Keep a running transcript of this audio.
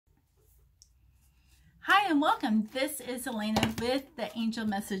Hi and welcome. This is Elena with the Angel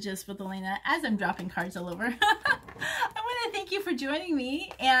Messages with Elena as I'm dropping cards all over. I want to thank you for joining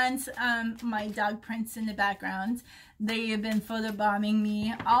me and my dog Prince in the background. They have been photobombing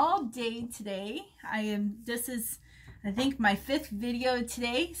me all day today. This is, I think, my 5th video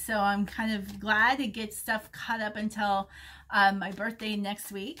today, so I'm kind of glad to get stuff caught up until my birthday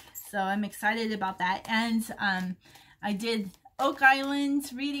next week. So I'm excited about that. And I did Oak Island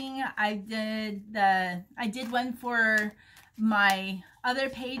reading. I did one for my other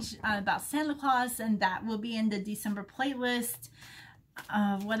page about Santa Claus, and that will be in the December playlist.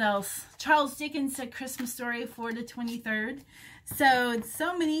 What else? Charles Dickens' A Christmas Story for the 23rd. So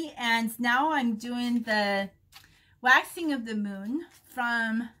many, and now I'm doing the waxing of the moon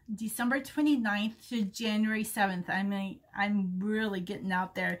from December 29th to January 7th. I'm really getting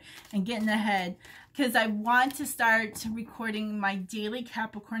out there and getting ahead because I want to start recording my daily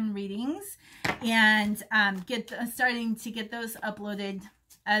Capricorn readings and starting to get those uploaded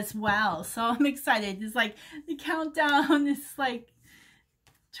as well. So I'm excited. It's like the countdown is like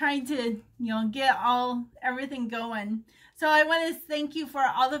trying to, get everything going. So I want to thank you for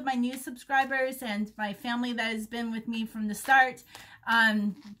all of my new subscribers and my family that has been with me from the start.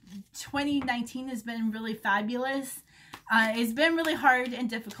 2019 has been really fabulous. It's been really hard and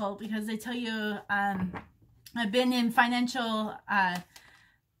difficult because I tell you, I've been in financial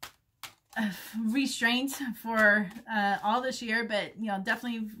restraint for all this year, but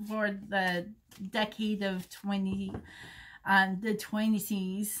definitely for the decade of the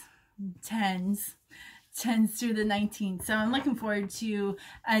 20s, 10s through the 19th. So I'm looking forward to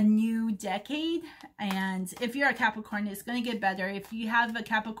a new decade. And if you're a Capricorn, it's going to get better. If you have a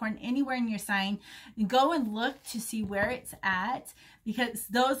Capricorn anywhere in your sign, go and look to see where it's at, because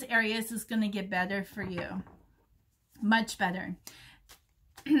those areas is going to get better for you. Much better.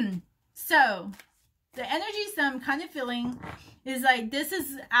 So the energies that I'm kind of feeling is like, this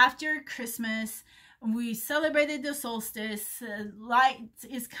is after Christmas. We celebrated the solstice. Light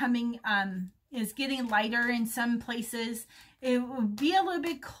is coming, is getting lighter in some places. It will be a little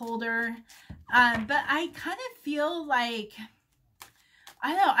bit colder, but I kind of feel like, I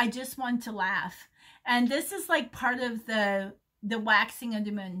don't know, I just want to laugh. And this is like part of the waxing of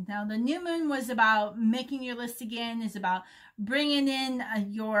the moon. Now, the new moon was about making your list again, is about bringing in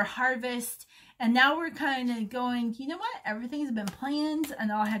your harvest. And now we're kind of going, you know what? Everything's been planned,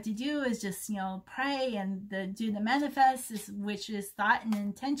 and all I have to do is just, pray and do the manifest, which is thought and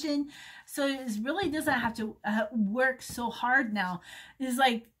intention. So it really doesn't have to work so hard now. It's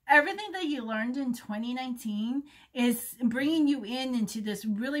like everything that you learned in 2019 is bringing you into this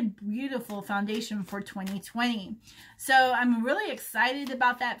really beautiful foundation for 2020. So I'm really excited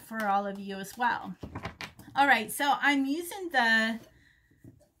about that for all of you as well. All right, so I'm using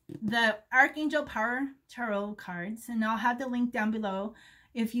the Archangel Power Tarot cards, and I'll have the link down below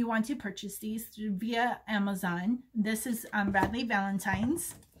if you want to purchase these via Amazon. This is Bradley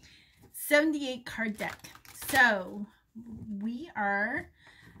Valentine's 78 card deck. So we are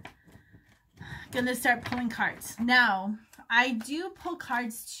gonna start pulling cards. Now, I do pull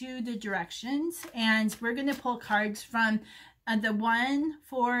cards to the directions, and we're gonna pull cards from the 1,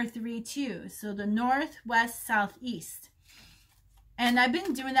 4, 3, 2. So the north, west, south, east. And I've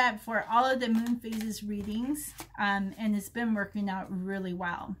been doing that for all of the moon phases readings, and it's been working out really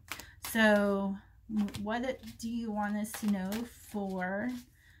well. So what do you want us to know for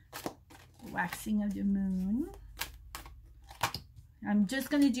waxing of the moon? I'm just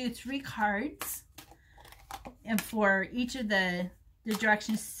going to do 3 cards, and for each of the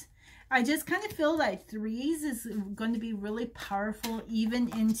directions. I just kind of feel like 3s is going to be really powerful, even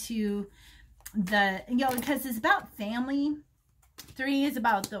into the, because it's about family. 3 is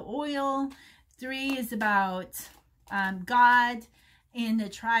about the oil. 3 is about God in the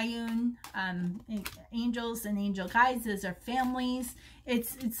triune, angels and angel guides. Those are families.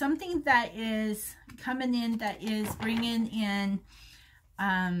 It's something that is coming in, that is bringing in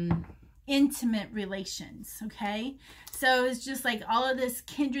intimate relations. Okay, so it's just like all of this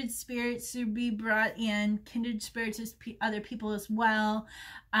kindred spirits to be brought in. Kindred spirits is other people as well.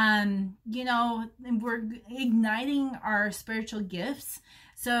 And we're igniting our spiritual gifts.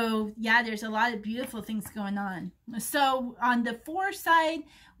 So yeah, there's a lot of beautiful things going on. So on the 4 side,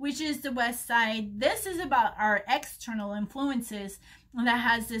 which is the west side, this is about our external influences that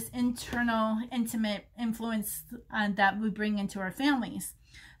has this internal intimate influence that we bring into our families.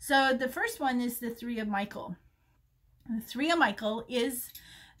 So the first one is the 3 of Michael. The 3 of Michael is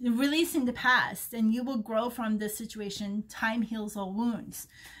releasing the past, and you will grow from this situation. Time heals all wounds,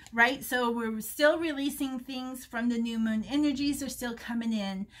 right? So we're still releasing things from the new moon. Energies are still coming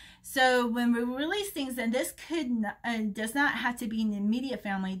in. So when we release things, and this does not have to be in the immediate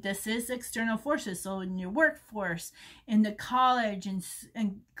family. This is external forces. So in your workforce, in the college, and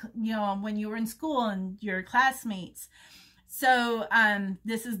you know, when you were in school and your classmates. So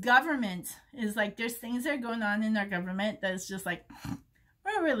this is government. Is like there's things that are going on in our government that's just like,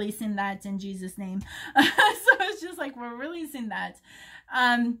 we're releasing that in Jesus' name. So it's just like we're releasing that.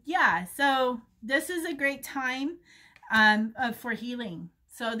 Yeah, so this is a great time for healing.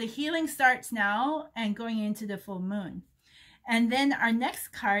 So the healing starts now and going into the full moon. And then our next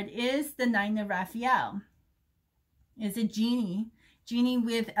card is the Nine of Raphael. It's a genie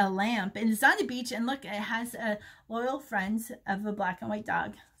with a lamp, and it's on the beach, and look, it has a loyal friend of a black and white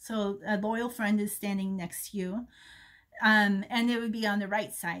dog. So a loyal friend is standing next to you. And it would be on the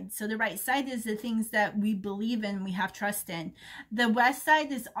right side. So the right side is the things that we believe in, we have trust in. The west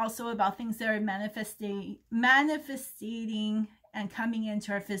side is also about things that are manifesting and coming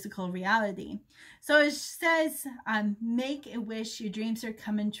into our physical reality. So it says, make a wish, your dreams are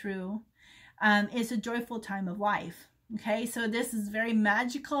coming true. It's a joyful time of life. Okay, so this is very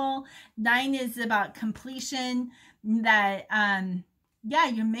magical. 9 is about completion, that yeah,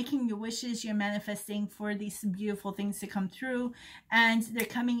 you're making your wishes, you're manifesting for these beautiful things to come through, and they're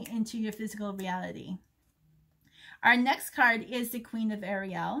coming into your physical reality. Our next card is the Queen of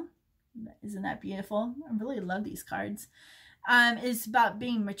Ariel. Isn't that beautiful? I really love these cards. It's about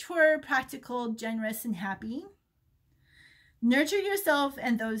being mature, practical, generous, and happy. Nurture yourself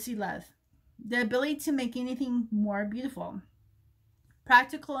and those you love. The ability to make anything more beautiful.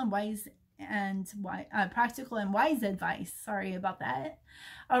 Practical and wise advice. Sorry about that.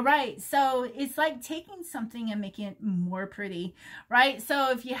 All right, so it's like taking something and making it more pretty, right? So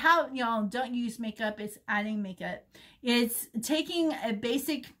if you have, you know, don't use makeup, it's adding makeup. It's taking a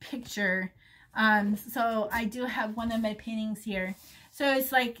basic picture. So I do have one of my paintings here. So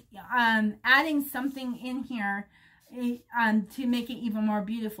it's like adding something in here to make it even more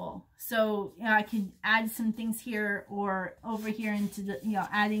beautiful. So you know, I could add some things here or over here into the, you know,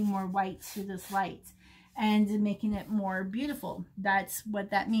 adding more white to this light and making it more beautiful. That's what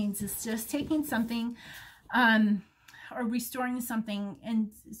that means. It's just taking something or restoring something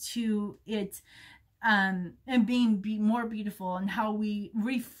into it and being more beautiful, and how we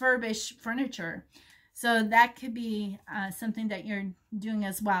refurbish furniture. So that could be something that you're doing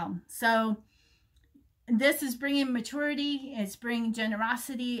as well. So this is bringing maturity, it's bringing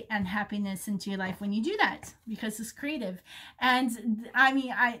generosity and happiness into your life when you do that, because it's creative. And I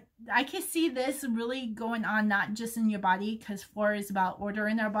mean, I can see this really going on, not just in your body, because 4 is about order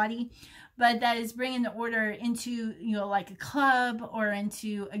in our body, but that is bringing the order into, you know, like a club or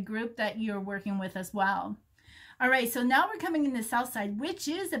into a group that you're working with as well. All right, so now we're coming in the south side, which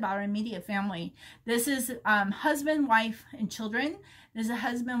is about our immediate family. This is husband, wife, and children. There's a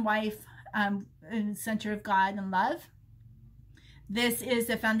husband, wife, center of God and love. This is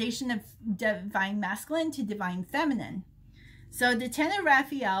the foundation of divine masculine to divine feminine. So the 10 of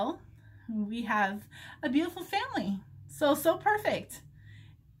Raphael, we have a beautiful family. So perfect.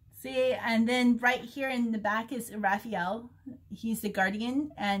 See, and then right here in the back is Raphael. He's the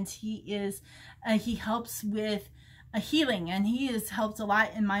guardian, and he is he helps with a healing, and he has helped a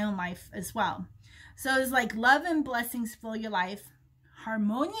lot in my own life as well. So it's like love and blessings fill your life,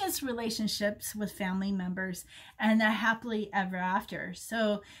 harmonious relationships with family members, and a happily ever after.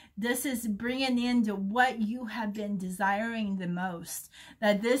 So this is bringing into what you have been desiring the most,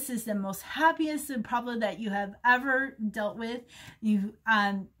 that this is the most happiest probably that you have ever dealt with. You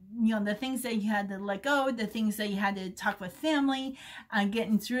know, the things that you had to let go, the things that you had to talk with family,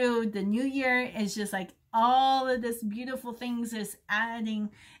 getting through the new year is just like all of this beautiful things is adding,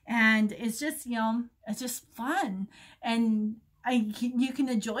 and it's just, you know, it's just fun, and you can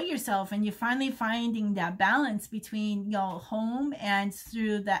enjoy yourself, and you're finally finding that balance between your home and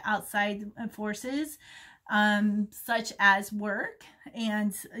through the outside forces, such as work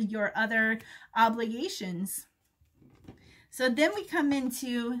and your other obligations. So then we come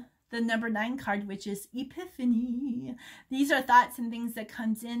into the number 9 card, which is Epiphany. These are thoughts and things that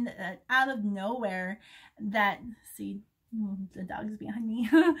comes in out of nowhere, that, see, the dog's behind me,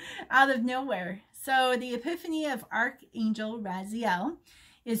 out of nowhere. So the Epiphany of Archangel Raziel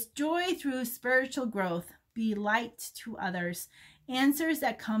is joy through spiritual growth, be light to others, answers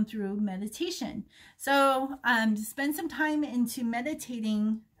that come through meditation. So spend some time into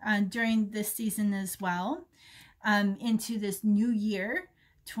meditating during this season as well, into this new year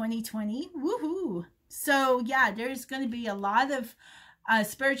 2020. Woohoo! So yeah, there's going to be a lot of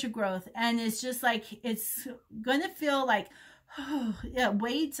spiritual growth. And it's just like, it's going to feel like, oh, yeah,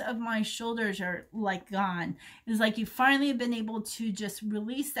 weights of my shoulders are like gone. It's like you finally have been able to just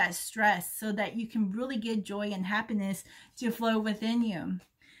release that stress so that you can really get joy and happiness to flow within you.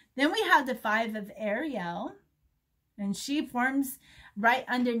 Then we have the 5 of Ariel, and she forms right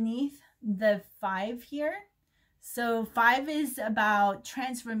underneath the 5 here. So 5 is about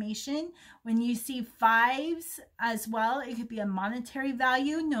transformation. When you see 5s as well, it could be a monetary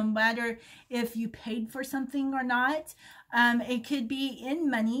value, no matter if you paid for something or not. It could be in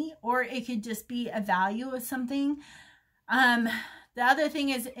money, or it could just be a value of something. The other thing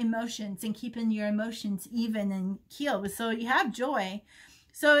is emotions, and keeping your emotions even and keeled. So you have joy.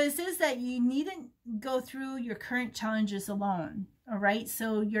 So it says that you needn't go through your current challenges alone. All right.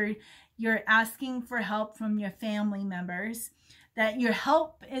 So you're asking for help from your family members, that your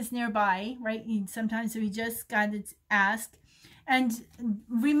help is nearby, right? Sometimes we just got to ask. And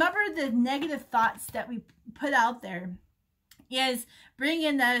remember, the negative thoughts that we put out there is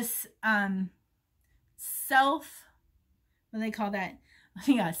bringing us what do they call that?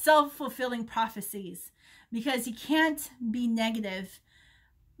 Yeah, self-fulfilling prophecies, because you can't be negative,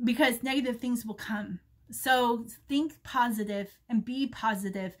 because negative things will come. So think positive and be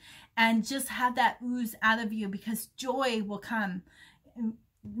positive, and just have that ooze out of you, because joy will come.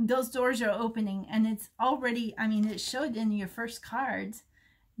 Those doors are opening, and it's already, I mean, it showed in your first cards,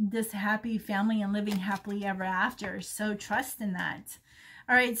 this happy family and living happily ever after. So trust in that.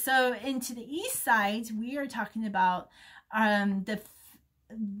 All right. So into the east side, we are talking about not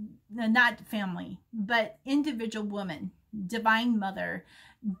family, but individual woman, divine mother,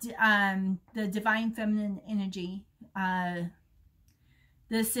 the divine feminine energy.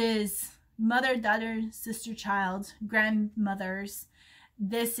 This is mother, daughter, sister, child, grandmothers.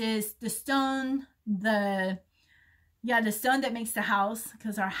 This is the stone, the stone that makes the house,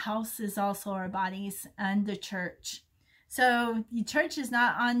 because our house is also our bodies, and the church. So the church is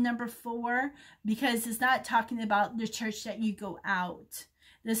not on number 4, because it's not talking about the church that you go out.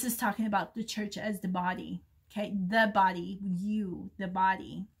 This is talking about the church as the body. Okay, the body, you, the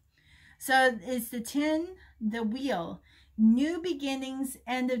body. So it's the 10, the wheel, new beginnings,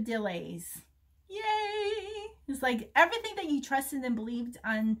 end of delays. Yay! It's like everything that you trusted and believed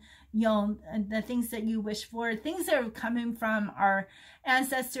on, you know, the things that you wish for, things that are coming from our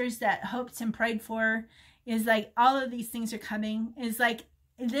ancestors that hoped and prayed for, is like all of these things are coming. Is like,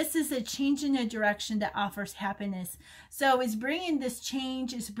 this is a change in a direction that offers happiness. So it's bringing this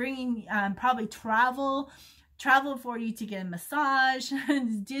change. It's bringing probably travel for you to get a massage,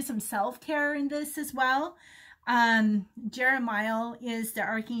 do some self-care in this as well. Jeremiah is the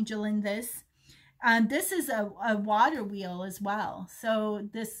archangel in this. This is a water wheel as well. So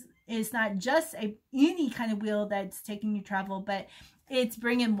this is not just any kind of wheel that's taking you travel, but it's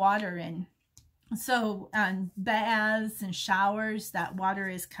bringing water in. So baths and showers, that water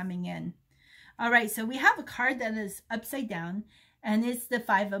is coming in. All right, so we have a card that is upside down, and it's the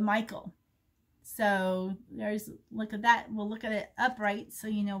 5 of Michael. So look at that. We'll look at it upright so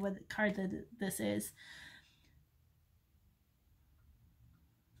you know what card that this is.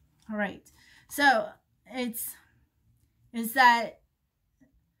 All right. So is that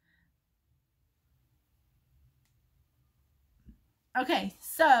okay?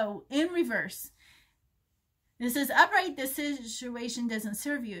 So in reverse, this is upright. This situation doesn't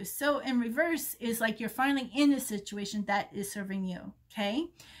serve you. So in reverse is like you're finally in a situation that is serving you. Okay.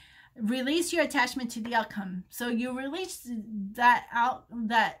 Release your attachment to the outcome. So you release that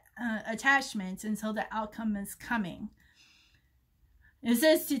attachment until the outcome is coming. It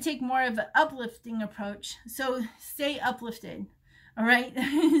says to take more of an uplifting approach. So stay uplifted. All right.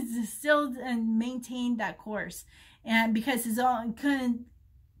 Still and maintain that course. And because it's all going to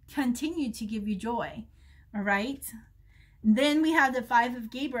continue to give you joy. All right. And then we have the 5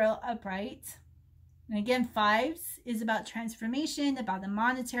 of Gabriel upright. And again, 5s is about transformation, about the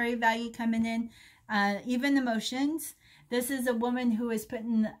monetary value coming in, even emotions. This is a woman who is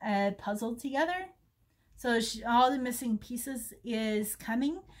putting a puzzle together. So all the missing pieces is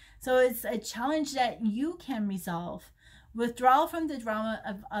coming. So it's a challenge that you can resolve. Withdraw from the drama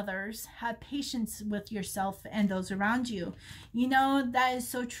of others. Have patience with yourself and those around you. You know, that is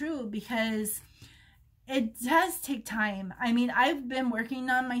so true, because it does take time. I mean, I've been working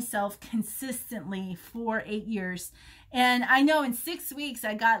on myself consistently for 8 years. And I know in 6 weeks,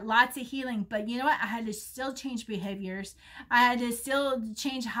 I got lots of healing. But you know what? I had to still change behaviors. I had to still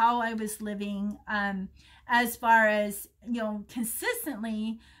change how I was living, as far as, you know,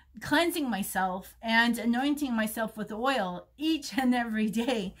 consistently cleansing myself and anointing myself with oil each and every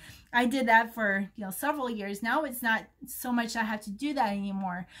day. I did that for, several years. Now it's not so much I have to do that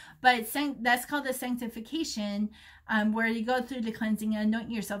anymore, but that's called the sanctification, where you go through the cleansing and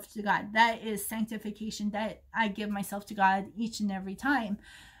anoint yourself to God. That is sanctification, that I give myself to God each and every time.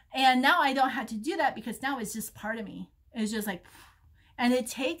 And now I don't have to do that, because now it's just part of me. It's just like, and it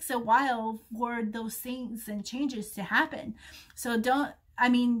takes a while for those things and changes to happen. So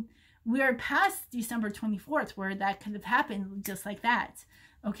we're past December 24th where that could have happened just like that.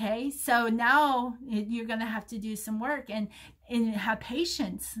 Okay, so now you're going to have to do some work and have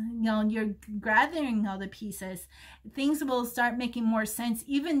patience. You're gathering all the pieces. Things will start making more sense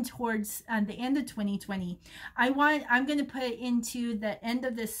even towards the end of 2020. I'm going to put into the end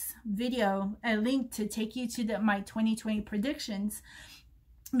of this video a link to take you to my 2020 predictions,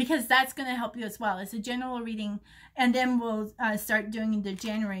 because that's going to help you as well. It's a general reading, and then we'll start doing the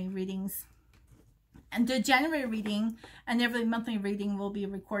January readings. And the January reading and every monthly reading will be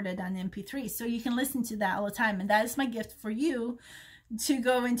recorded on MP3. So you can listen to that all the time. And that is my gift for you to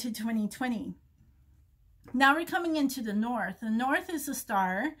go into 2020. Now we're coming into the North. The North is a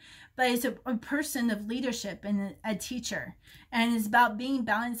star, but it's a person of leadership and a teacher. And it's about being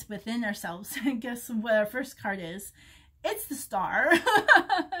balanced within ourselves. And guess what our first card is? It's the Star,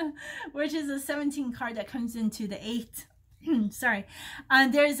 which is a 17 card that comes into the 8. Sorry.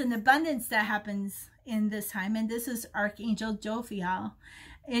 There's an abundance that happens in this time, and this is Archangel Jophiel.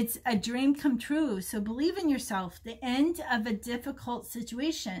 It's a dream come true. So believe in yourself. The end of a difficult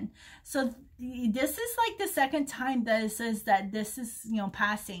situation. So this is like the second time that it says that this is,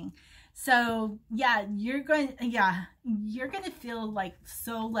 passing. So yeah, you're going to feel like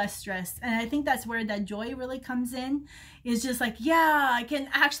so less stressed. And I think that's where that joy really comes in. It's just like, yeah, I can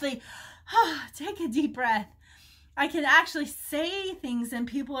actually take a deep breath. I can actually say things and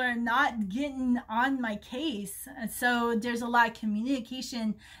people are not getting on my case. And so there's a lot of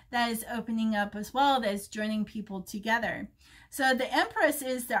communication that is opening up as well, that's joining people together. So the Empress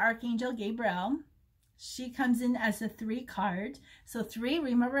is the Archangel Gabriel. She comes in as a 3 card. So 3,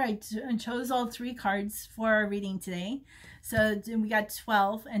 remember I chose all 3 cards for our reading today. So we got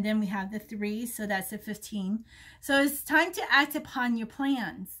 12, and then we have the 3, so that's a 15. So it's time to act upon your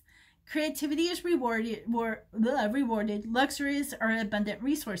plans. Creativity is rewarded. Luxuries are abundant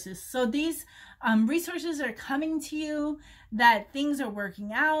resources. So these resources are coming to you, that things are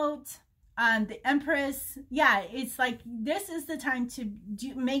working out. The Empress, yeah, it's like this is the time to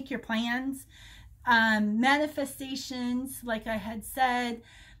make your plans. Manifestations, like I had said.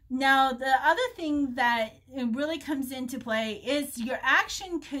 Now, the other thing that really comes into play is your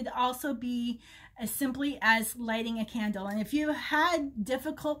action could also be as simply as lighting a candle. And if you had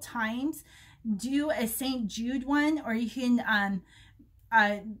difficult times, do a St. Jude one, or you can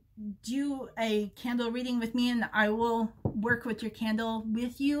do a candle reading with me, and I will work with your candle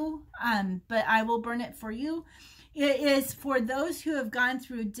with you, but I will burn it for you. It is for those who have gone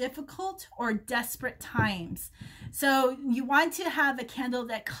through difficult or desperate times. So you want to have a candle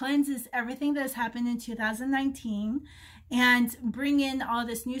that cleanses everything that has happened in 2019 and bring in all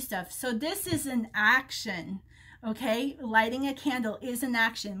this new stuff. So this is an action, okay? Lighting a candle is an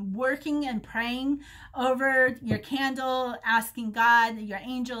action. Working and praying over your candle, asking God, your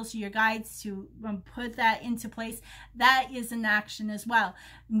angels, your guides to put that into place. That is an action as well.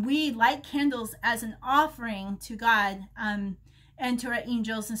 We light candles as an offering to God and to our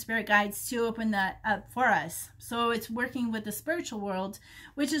angels and spirit guides to open that up for us. So it's working with the spiritual world,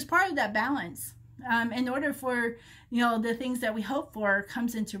 which is part of that balance. In order for, the things that we hope for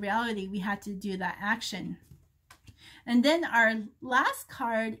comes into reality, we have to do that action. And then our last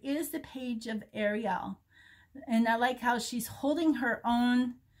card is the Page of Ariel. And I like how she's holding her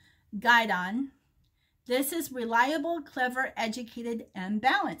own guidon. This is reliable, clever, educated, and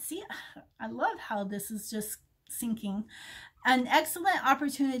balanced. See, I love how this is just sinking. An excellent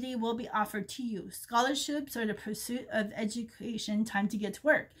opportunity will be offered to you. Scholarships or the pursuit of education, time to get to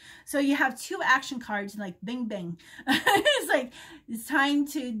work. So you have 2 action cards, like bing, bing. It's like, it's time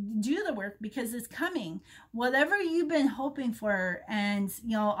to do the work because it's coming. Whatever you've been hoping for, and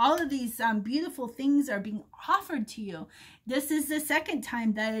all of these beautiful things are being offered to you. This is the second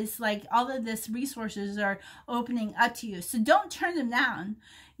time that is like all of this resources are opening up to you. So don't turn them down.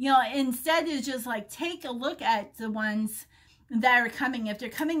 Instead it's just like, take a look at the ones that are coming. If they're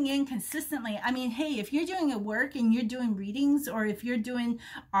coming in consistently, I mean, hey, if you're doing a work and you're doing readings, or if you're doing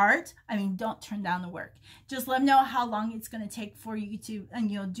art, I mean, don't turn down the work. Just let them know how long it's going to take for you to,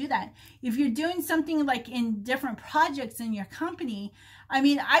 and do that. If you're doing something like in different projects in your company, I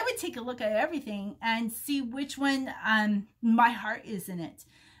mean, I would take a look at everything and see which one my heart is in it.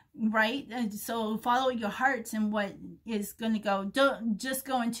 right? And so follow your heart and what is going to go. Don't just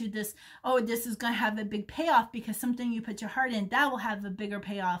go into this, oh, this is going to have a big payoff, because something you put your heart in, that will have a bigger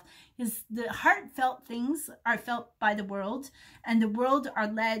payoff. Because the heartfelt things are felt by the world, and the world are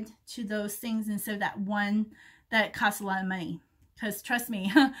led to those things instead of that one that costs a lot of money. Because trust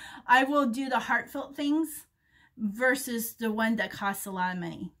me, I will do the heartfelt things versus the one that costs a lot of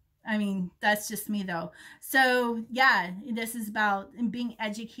money. I mean, that's just me though. So yeah, this is about being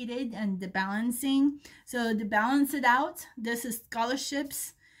educated and the balancing. So to balance it out, this is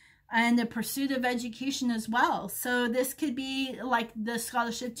scholarships and the pursuit of education as well. So this could be like the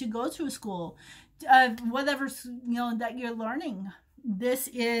scholarship to go to a school, whatever, that you're learning. This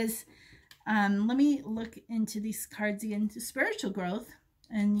is, let me look into these cards again, spiritual growth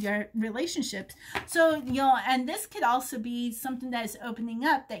and your relationships. So, and this could also be something that is opening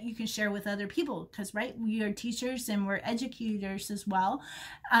up that you can share with other people, because, right, we are teachers and we're educators as well.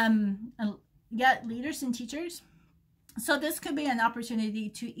 Yeah, leaders and teachers. So this could be an opportunity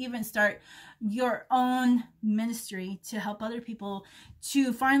to even start your own ministry to help other people,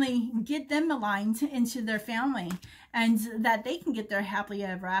 to finally get them aligned into their family, and that they can get their happily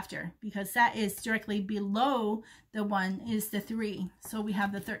ever after, because that is directly below the 1 is the 3. So we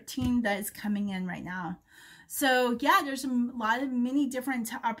have the 13 that is coming in right now. So yeah, there's a lot of many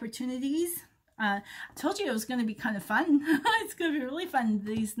different opportunities. I told you it was going to be kind of fun. It's going to be really fun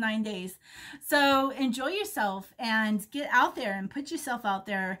these 9 days. So enjoy yourself and get out there and put yourself out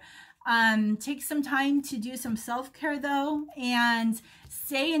there. Take some time to do some self-care though, and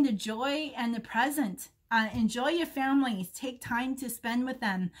stay in the joy and the present. Enjoy your families. Take time to spend with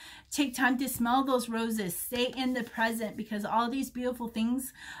them. Take time to smell those roses. Stay in the present, because all these beautiful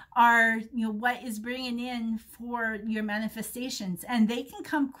things are, what is bringing in for your manifestations, and they can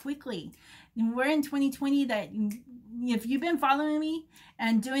come quickly. And we're in 2020 that if you've been following me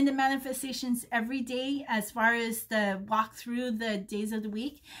and doing the manifestations every day, as far as the walk through the days of the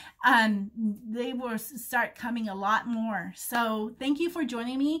week, they will start coming a lot more. So thank you for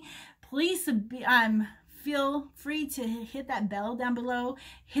joining me. Please feel free to hit that bell down below.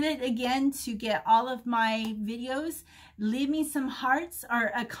 Hit it again to get all of my videos. Leave me some hearts,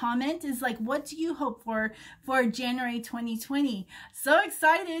 or a comment is like, what do you hope for January 2020? So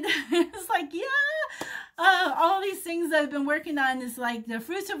excited. It's like, yeah, all these things that I've been working on is like the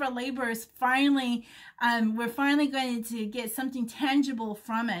fruits of our labor is finally, we're finally going to get something tangible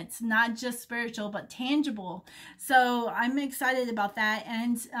from it, not just spiritual, but tangible. So I'm excited about that,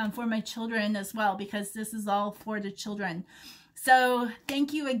 and for my children as well, because this is all for the children. So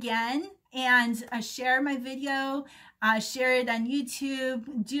thank you again, and share my video, share it on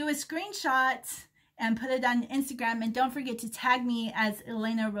YouTube, do a screenshot and put it on Instagram, and don't forget to tag me as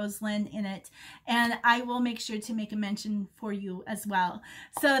Elena Rose Lynn in it, and I will make sure to make a mention for you as well.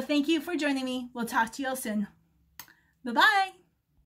 So thank you for joining me. We'll talk to you all soon. Bye-bye.